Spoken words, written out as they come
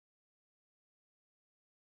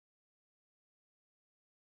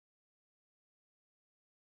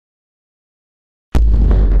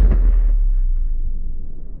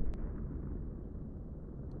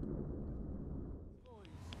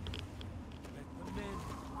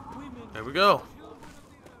There we go.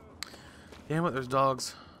 Damn it, there's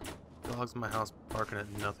dogs. Dogs in my house barking at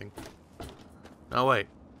nothing. No, wait.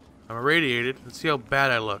 I'm irradiated. Let's see how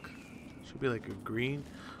bad I look. Should be like a green.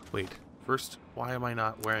 Wait. First, why am I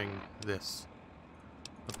not wearing this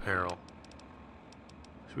apparel?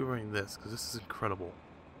 Should be wearing this, because this is incredible.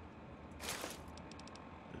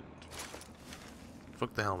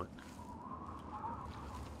 Fuck the helmet.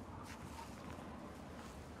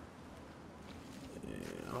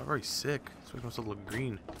 I'm already sick. It's making myself look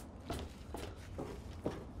green.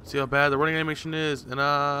 See how bad the running animation is, and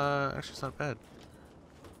actually it's not bad.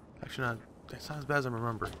 Actually not. It's not as bad as I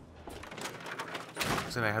remember.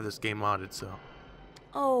 And I have this game modded, so.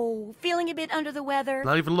 Oh, feeling a bit under the weather?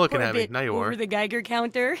 Not even looking or at a me. bit Now you over are. the Geiger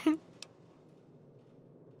counter?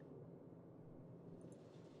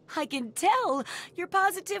 I can tell you're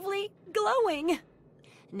positively glowing.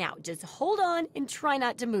 Now, just hold on and try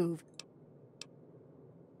not to move.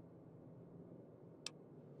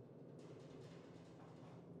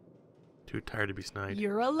 Too tired to be snide.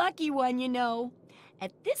 You're a lucky one, you know.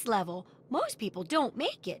 At this level, most people don't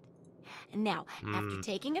make it. And now, after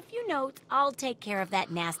taking a few notes, I'll take care of that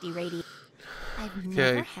nasty radiation. I've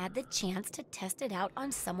never had the chance to test it out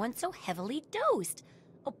on someone so heavily dosed.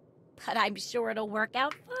 Oh, but I'm sure it'll work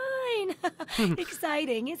out fine.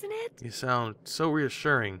 Exciting, isn't it? You sound so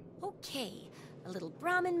reassuring. Okay, a little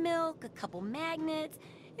Brahmin milk, a couple magnets,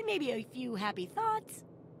 and maybe a few happy thoughts.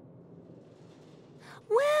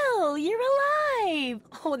 Well, you're alive!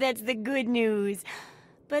 Oh, that's the good news.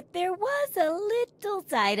 But there was a little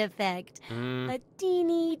side effect. A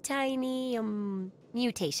teeny tiny,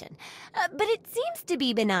 mutation. But it seems to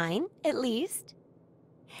be benign, at least.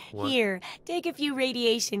 What? Here, take a few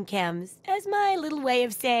radiation chems as my little way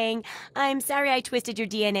of saying, I'm sorry I twisted your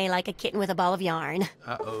DNA like a kitten with a ball of yarn.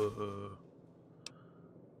 Uh-oh.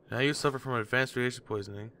 Now you suffer from advanced radiation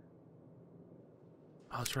poisoning.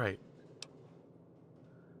 Oh, that's right.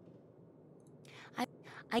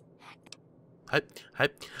 Hype.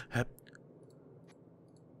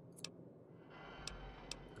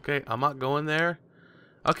 Okay, I'm not going there.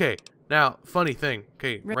 Okay, now, funny thing.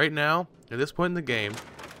 Okay, right now, at this point in the game,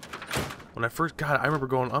 when I first got it, I remember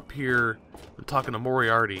going up here and talking to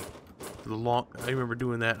Moriarty. I remember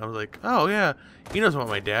doing that, and I was like, oh yeah, he knows about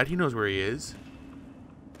my dad. He knows where he is.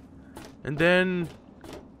 And then,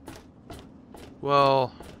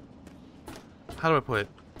 well, how do I put it?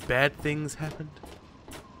 Bad things happened.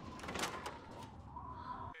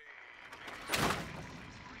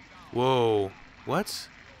 Whoa, what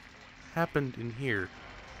happened in here?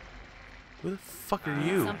 Who the fuck are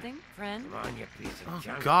you? Something, friend? Come on, you piece of Oh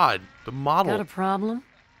junk. God, the model. Got a problem?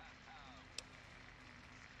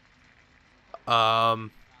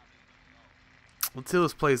 Let's see how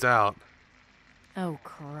this plays out. Oh,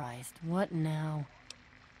 Christ. What now?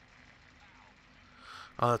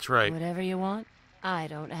 Oh, that's right. Whatever you want, I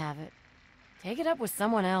don't have it. Take it up with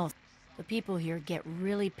someone else. The people here get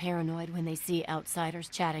really paranoid when they see outsiders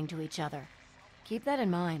chatting to each other. Keep that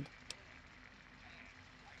in mind.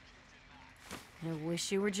 I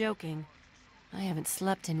wish you were joking. I haven't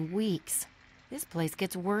slept in weeks. This place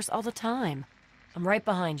gets worse all the time. I'm right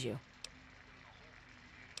behind you.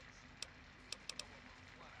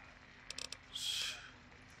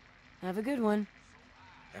 Have a good one.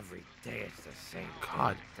 Every day it's the same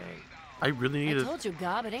God. thing. I really need I to. told you,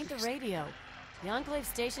 Gob, it ain't the radio. The Enclave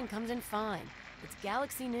station comes in fine. It's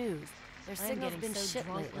Galaxy News. Their signal's been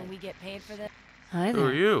shit lately. We get paid for that. Hi there. Who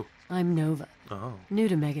are you? I'm Nova. Oh. New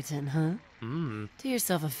to Megaton, huh? Hmm. Do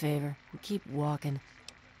yourself a favor and keep walking.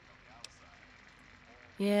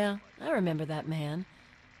 Yeah, I remember that man.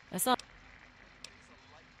 I saw...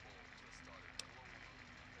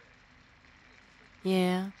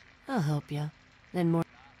 Yeah, I'll help you. Then more...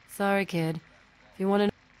 Sorry, kid. If you want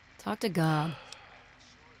to... Talk to Gob.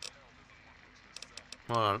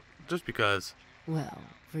 Hold on. Just because. Well,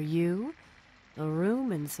 for you, a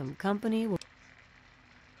room and some company will...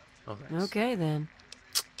 Oh, thanks. Okay, then.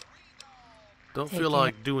 Don't Take feel care.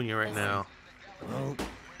 like doing you right now. Hello?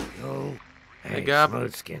 Yo. Hey, Hey, Gab.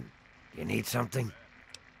 Smoothskin. You need something?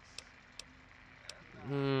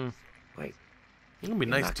 Hmm. Wait. You can be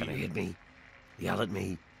You're nice not to gonna you. hit me, yell at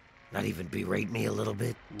me, not even berate me a little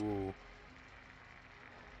bit? Ooh.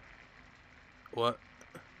 What?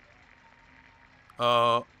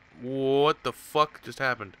 What the fuck just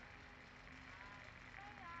happened?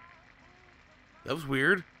 That was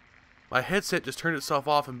weird. My headset just turned itself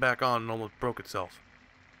off and back on and almost broke itself.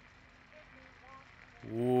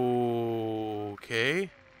 Okay.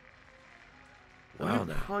 Well,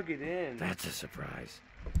 now, Plug it in. that's a surprise.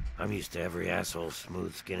 I'm used to every asshole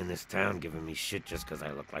smooth skin in this town giving me shit just 'cause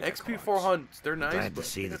I look like XP a 400s, they're nice. Glad to but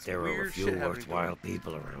see that that's there are a weird few shit happening to worthwhile them.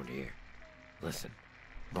 people around here. Listen,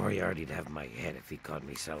 Moriarty'd have my head if he caught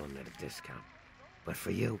me selling at a discount. But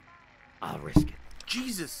for you, I'll risk it.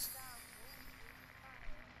 Jesus.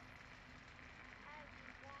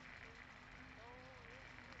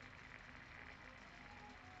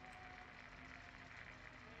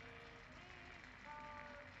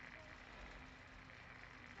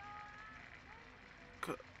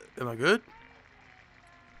 Am I good?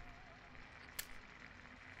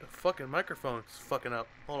 The fucking microphone's fucking up.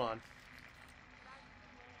 Hold on.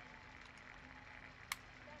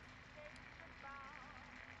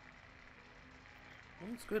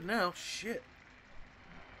 Well, it's good now. Shit.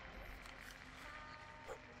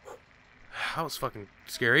 That was fucking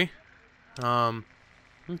scary.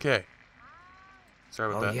 Okay.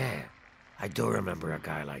 Sorry about Oh that. yeah, I do remember a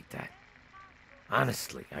guy like that.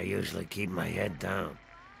 Honestly, I usually keep my head down.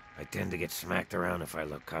 I tend to get smacked around if I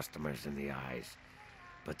look customers in the eyes.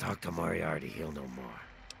 But talk to Moriarty, he'll know more.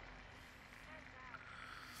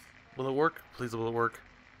 Will it work? Please, will it work?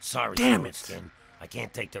 Sorry, Damn it. Skin. I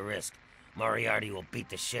can't take the risk. Moriarty will beat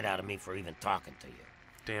the shit out of me for even talking to you.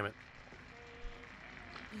 Damn it.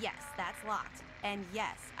 Yes, that's locked. And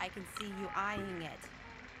yes, I can see you eyeing it.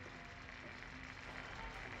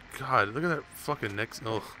 God, look at that fucking next.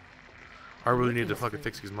 Ugh. I really need to fucking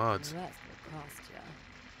fix these mods. The rest will cost ya.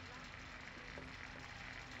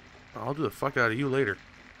 I'll do the fuck out of you later.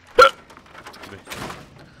 Excuse me.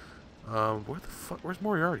 Where the fuck? Where's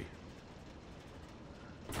Moriarty?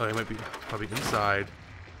 Oh, he might be probably inside.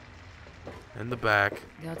 In the back,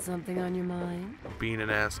 Got something on your mind? being an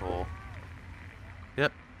asshole.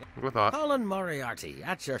 Yep, what I thought. Colin Moriarty,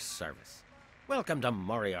 at your service. Welcome to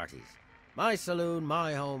Moriarty's. My saloon,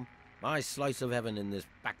 my home, my slice of heaven in this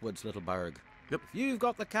backwoods little burg. Yep. If you've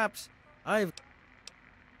got the caps, I've...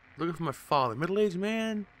 Looking for my father, middle-aged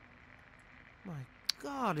man. My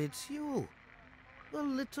God, it's you. The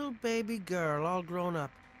little baby girl all grown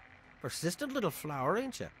up. Persistent little flower,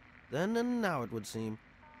 ain't you? Then and now, it would seem.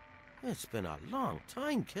 It's been a long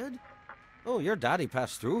time, kid. Oh, your daddy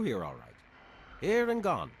passed through here all right. Here and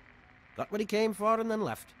gone. Got what he came for and then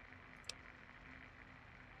left.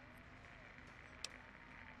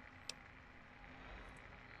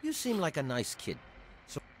 You seem like a nice kid.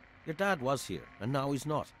 So, your dad was here, and now he's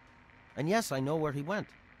not. And yes, I know where he went.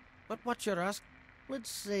 But what you're asking, let's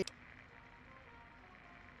say...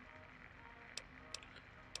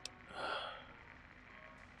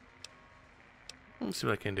 Let's see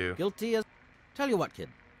what I can do. Guilty as... Tell you what, kid.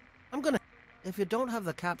 I'm gonna... If you don't have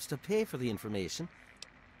the caps to pay for the information...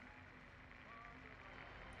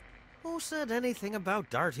 Who said anything about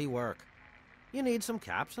dirty work? You need some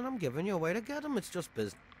caps, and I'm giving you a way to get them. It's just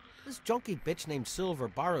business. This junky bitch named Silver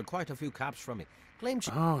borrowed quite a few caps from me. Claimed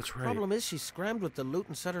she... Oh, that's right. Problem is, she scrammed with the loot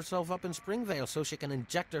and set herself up in Springvale so she can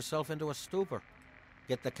inject herself into a stupor.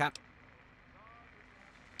 Get the cap...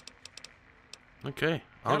 Okay,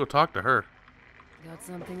 I'll Yep. go talk to her. Got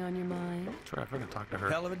something on your mind? Try if I can talk to her.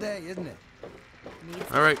 Hell of a day, isn't it?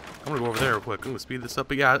 Alright, I'm gonna go over there real quick. I'm gonna speed this up.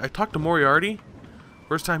 But yeah, I talked to Moriarty.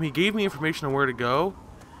 First time he gave me information on where to go.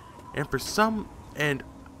 And for some... And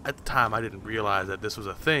at the time I didn't realize that this was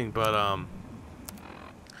a thing, but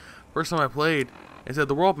first time I played, it said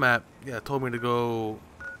the world map, yeah, it told me to go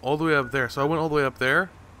all the way up there. So I went all the way up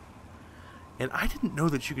there. And I didn't know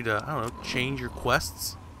that you could, I don't know, change your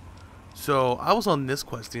quests. So I was on this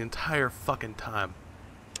quest the entire fucking time.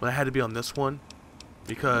 But I had to be on this one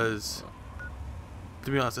because,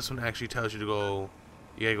 to be honest, this one actually tells you to go,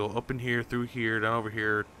 you gotta go up in here, through here, down over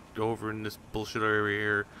here, go over in this bullshit area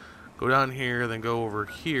here, go down here, then go over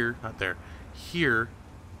here, not there, here,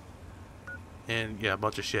 and yeah, a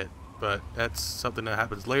bunch of shit. But that's something that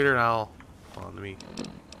happens later, and I'll, hold on,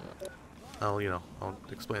 I'll, you know, I'll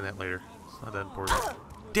explain that later. It's not that important.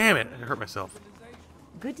 Damn it! I hurt myself.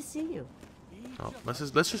 Good to see you. Oh, let's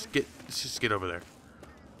just get over there.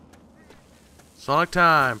 Sonic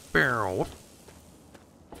time. Barrel. Whoop.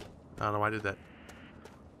 I don't know why I did that.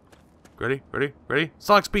 Ready? Ready? Ready?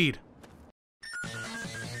 Sonic speed.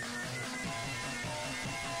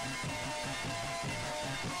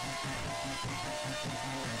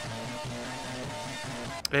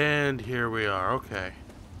 And here we are. Okay.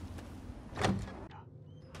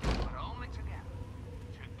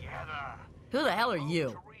 Who the hell are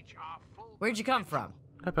you? Where'd you come from?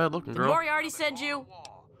 Not bad looking, Did girl. Moriarty send you?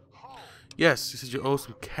 Yes, he said you owe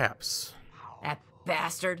some caps. That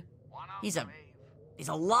bastard. He's a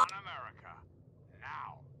lot.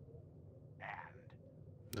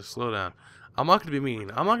 Just slow down. I'm not gonna be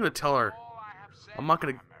mean. I'm not gonna tell her. I'm not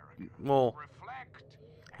gonna. Well,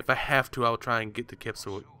 If I have to, I'll try and get the caps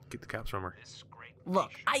from her.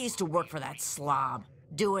 Look, I used to work for that slob,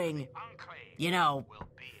 doing, you know,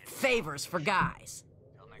 favors for guys.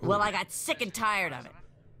 Well, I got sick and tired of it.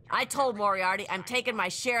 I told Moriarty I'm taking my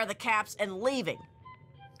share of the caps and leaving.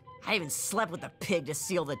 I even slept with the pig to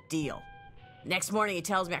seal the deal. Next morning he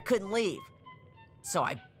tells me I couldn't leave. So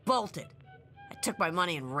I bolted. I took my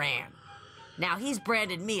money and ran. Now he's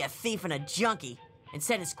branded me a thief and a junkie and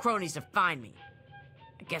sent his cronies to find me.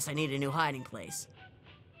 I guess I need a new hiding place.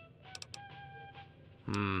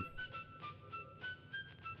 I'm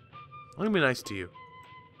gonna be nice to you.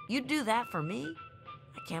 You'd do that for me?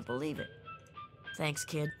 I can't believe it. Thanks,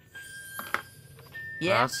 kid.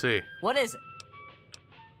 Yeah? Let's see. What is it?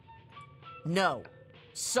 No.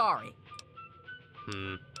 Sorry.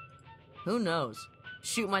 Who knows?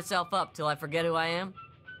 Shoot myself up till I forget who I am?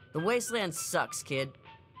 The wasteland sucks, kid.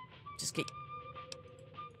 Just get...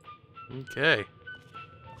 Okay.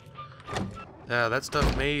 That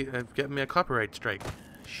stuff may get me a copyright strike.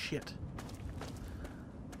 Shit.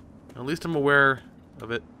 At least I'm aware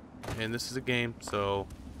of it. And this is a game, so...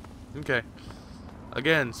 Okay.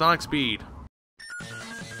 Again, Sonic Speed.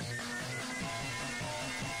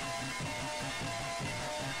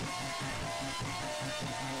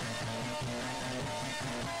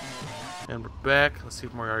 And we're back. Let's see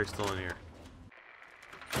if Moriarty's still in here.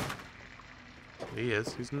 He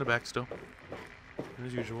is. He's in the back still.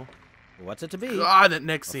 As usual. What's it to be? God, that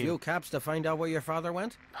next A scene. few caps to find out where your father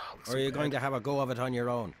went? Or are you going to have a go of it on your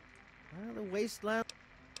own? Well, the wasteland...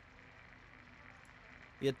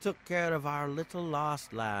 You took care of our little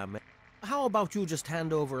lost lamb. How about you just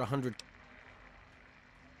hand over 100...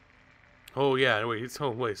 Oh, yeah. Wait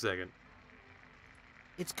a second.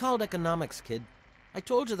 It's called economics, kid. I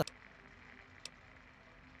told you that...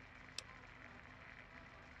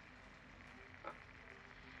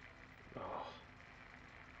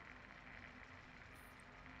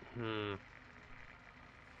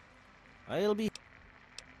 I'll be...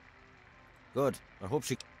 Good. I hope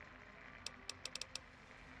she...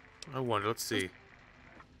 I wonder. Let's see.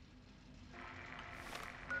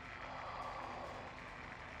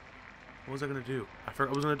 What was I gonna do? I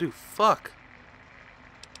forgot what I was gonna do. Fuck!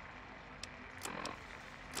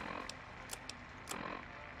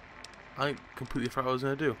 I completely forgot what I was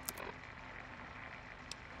gonna do.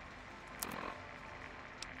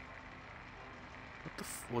 What the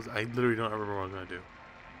f was I literally don't remember what I was gonna do.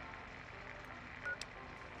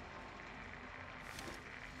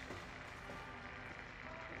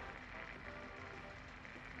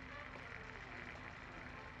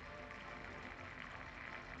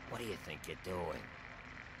 What do you think you're doing?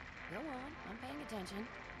 Go on, I'm paying attention.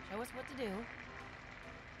 Show us what to do.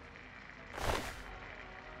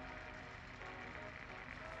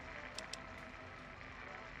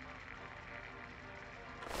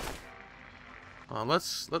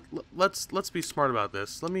 Let's be smart about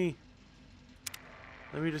this. Let me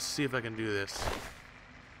just see if I can do this.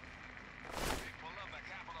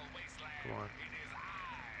 Come on.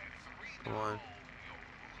 Come on.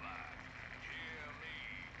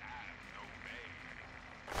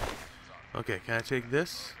 Okay, can I take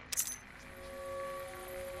this?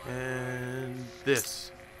 And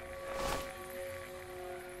this.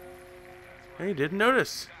 Hey, didn't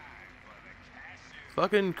notice.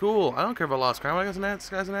 Fucking cool. I don't care about lost crime. I guess this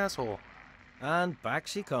guy's an asshole. And back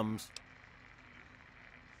she comes.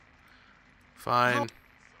 Fine.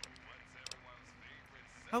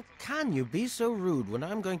 How can you be so rude when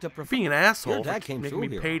I'm going to... Being an asshole Your dad for came making through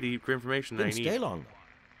me here. pay to for information that I Didn't need. stay long.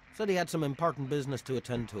 Said he had some important business to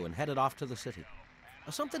attend to and headed off to the city.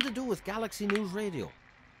 Something to do with Galaxy News Radio.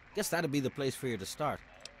 Guess that'd be the place for you to start.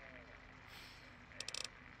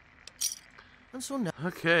 And so now...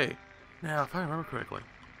 Okay. Now, if I remember correctly.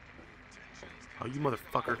 Oh, you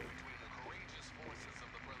motherfucker.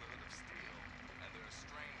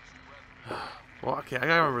 Well, okay, I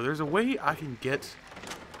gotta remember. There's a way I can get...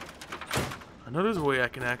 I know there's a way I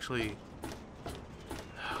can actually...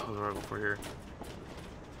 What was I right before here?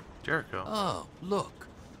 Jericho. Oh, look.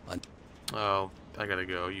 Oh, I gotta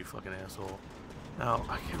go, you fucking asshole. Now,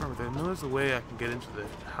 I can't remember. I know there's a way I can get into the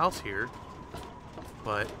house here.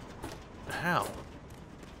 But... how?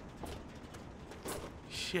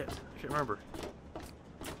 Shit, I can't remember.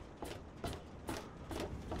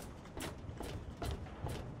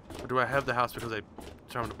 Or do I have the house because I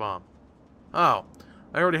determined a bomb? Oh,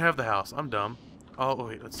 I already have the house. I'm dumb. Oh,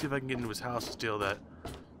 wait, let's see if I can get into his house and steal that.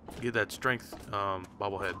 Get that strength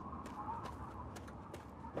bobblehead.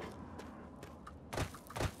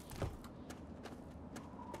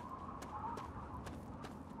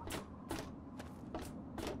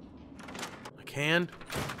 I can.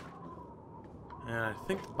 And I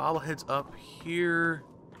think the bobblehead's up here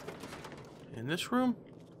in this room?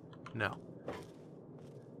 No.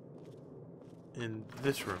 In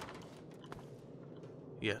this room.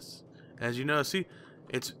 Yes. As you know, see,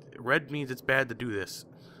 it's red means it's bad to do this.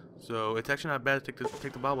 So it's actually not bad to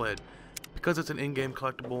take the bobblehead. Because it's an in-game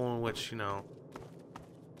collectible in which, you know,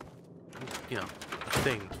 a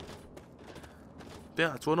thing. Yeah,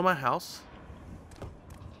 let's go to my house.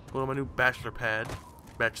 Go to my new bachelorette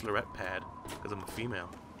pad, because I'm a female.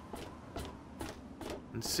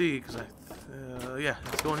 And see, because yeah,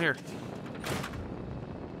 let's go in here.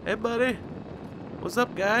 Hey, buddy. What's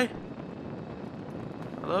up, guy?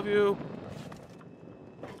 I love you.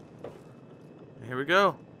 And here we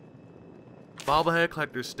go. Bobblehead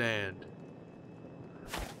collector's stand.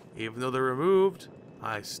 Even though they're removed,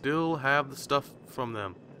 I still have the stuff from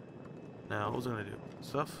them. Now, what was I gonna do?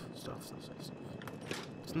 Stuff.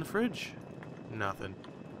 What's in the fridge? Nothing.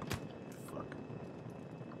 Fuck.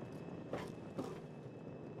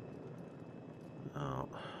 Oh,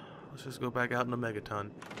 let's just go back out in the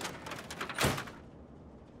Megaton.